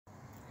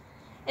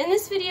In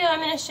this video,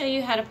 I'm going to show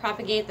you how to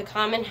propagate the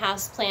common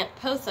houseplant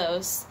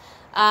Pothos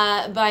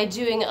by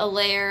doing a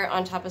layer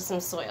on top of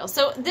some soil.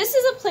 So this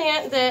is a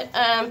plant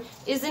that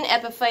is an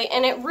epiphyte,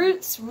 and it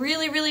roots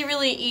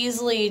really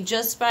easily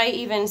just by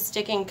even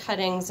sticking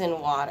cuttings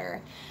in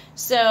water.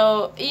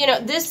 So, you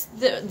know,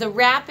 the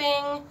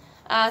wrapping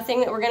thing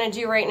that we're going to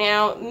do right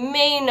now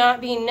may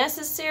not be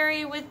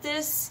necessary with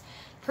this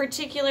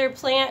particular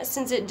plant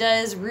since it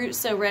does root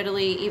so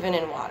readily even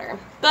in water.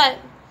 But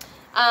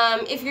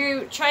if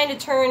you're trying to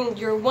turn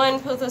your one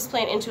pothos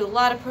plant into a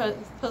lot of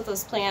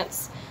pothos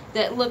plants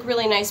that look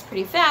really nice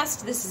pretty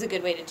fast, this is a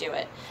good way to do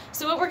it.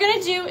 So what we're going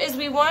to do is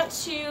we want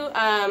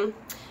to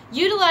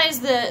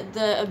utilize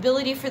the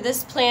ability for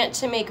this plant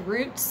to make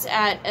roots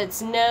at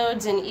its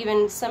nodes, and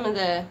even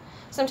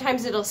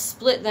sometimes it'll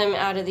split them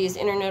out of these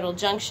internodal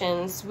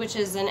junctions, which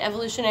is an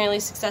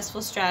evolutionarily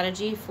successful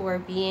strategy for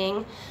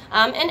being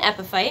an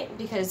epiphyte,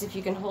 because if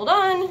you can hold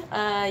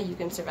on, you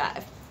can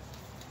survive.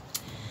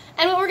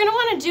 And what we're going to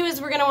want to do is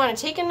we're going to want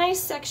to take a nice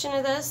section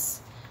of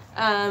this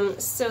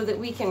so that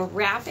we can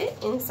wrap it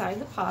inside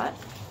the pot.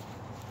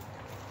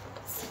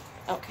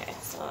 Okay,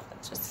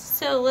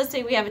 so let's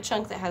say we have a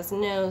chunk that has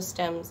no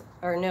stems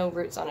or no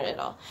roots on it at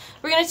all.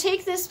 We're going to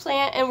take this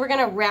plant and we're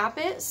going to wrap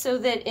it so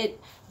that it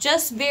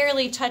just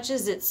barely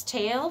touches its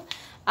tail,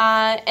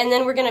 and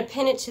then we're going to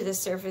pin it to the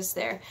surface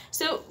there.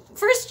 So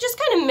first, just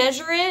kind of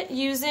measure it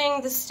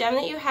using the stem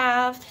that you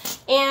have,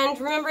 and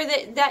remember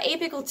that that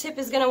apical tip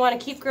is going to want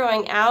to keep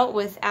growing out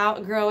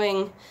without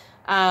growing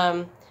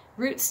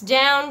roots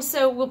down,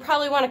 so we'll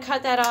probably want to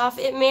cut that off.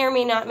 It may or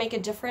may not make a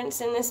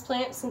difference in this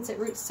plant since it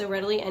roots so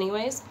readily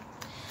anyways.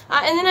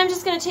 And then I'm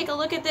just going to take a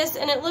look at this,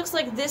 and it looks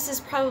like this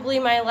is probably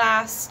my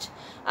last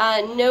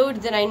node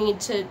that I need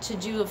to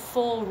do a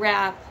full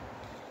wrap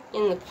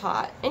in the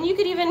pot. And you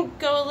could even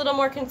go a little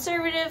more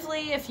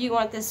conservatively if you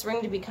want this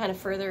ring to be kind of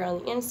further on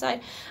the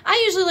inside.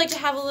 I usually like to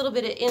have a little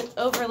bit of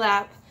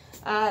overlap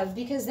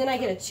because then I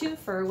get a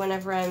twofer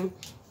whenever I'm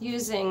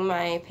using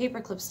my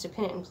paper clips to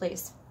pin it in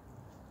place.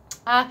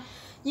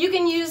 You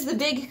can use the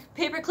big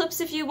paper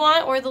clips if you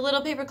want, or the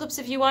little paper clips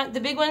if you want.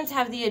 The big ones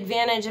have the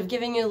advantage of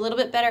giving you a little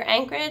bit better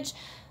anchorage.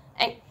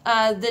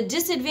 The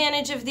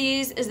disadvantage of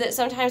these is that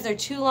sometimes they're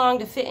too long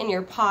to fit in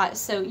your pot,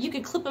 so you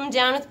could clip them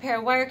down with a pair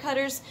of wire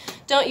cutters.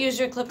 Don't use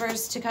your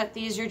clippers to cut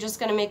these. You're just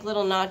going to make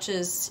little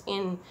notches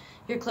in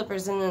your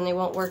clippers, and then they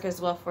won't work as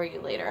well for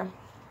you later.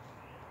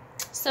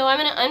 So I'm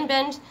going to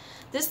unbend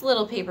this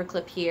little paper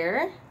clip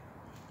here.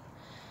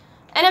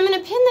 And I'm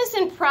going to pin this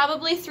in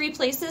probably 3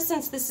 places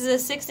since this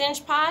is a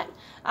 6-inch pot.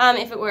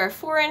 If it were a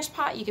 4-inch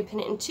pot, you could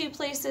pin it in 2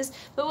 places.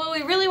 But what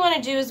we really want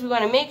to do is we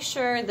want to make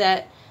sure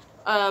that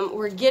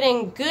we're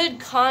getting good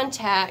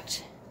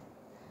contact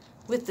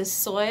with the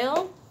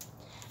soil.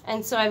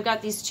 And so I've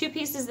got these 2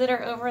 pieces that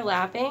are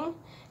overlapping,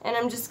 and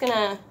I'm just going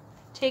to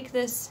take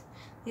these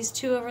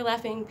 2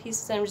 overlapping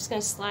pieces, and I'm just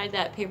going to slide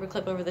that paper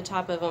clip over the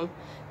top of them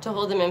to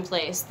hold them in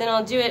place. Then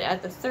I'll do it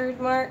at the 3rd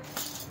mark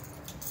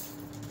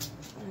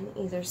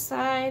on either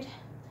side.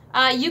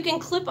 You can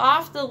clip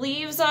off the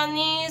leaves on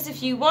these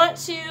if you want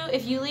to.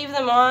 If you leave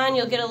them on,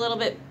 you'll get a little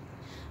bit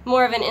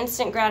more of an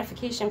instant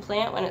gratification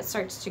plant when it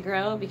starts to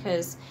grow,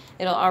 because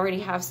it'll already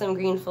have some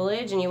green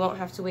foliage and you won't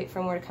have to wait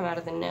for more to come out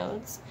of the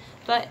nodes.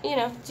 But, you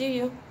know, do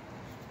you.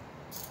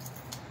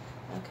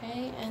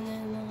 Okay, and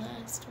then the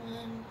last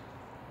one.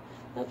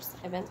 Oops,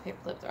 I bent the paper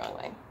clip the wrong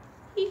way.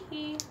 Hee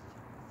hee.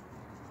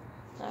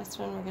 Last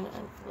one we're going to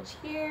unfold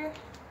here,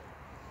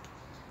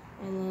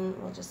 and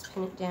then we'll just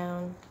pin it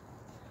down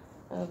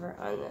over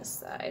on this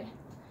side.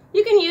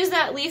 You can use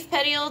that leaf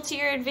petiole to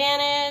your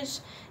advantage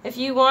if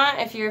you want.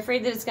 If you're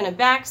afraid that it's going to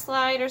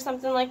backslide or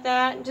something like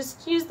that,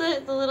 just use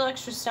the little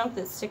extra stump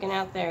that's sticking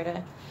out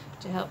there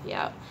to help you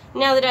out.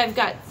 Now that I've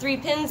got 3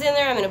 pins in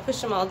there, I'm going to push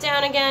them all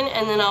down again,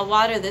 and then I'll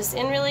water this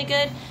in really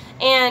good.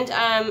 And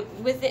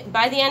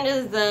by the end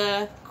of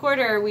the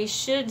quarter, we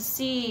should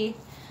see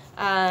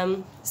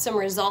some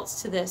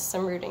results to this,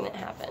 some rooting that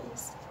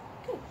happens.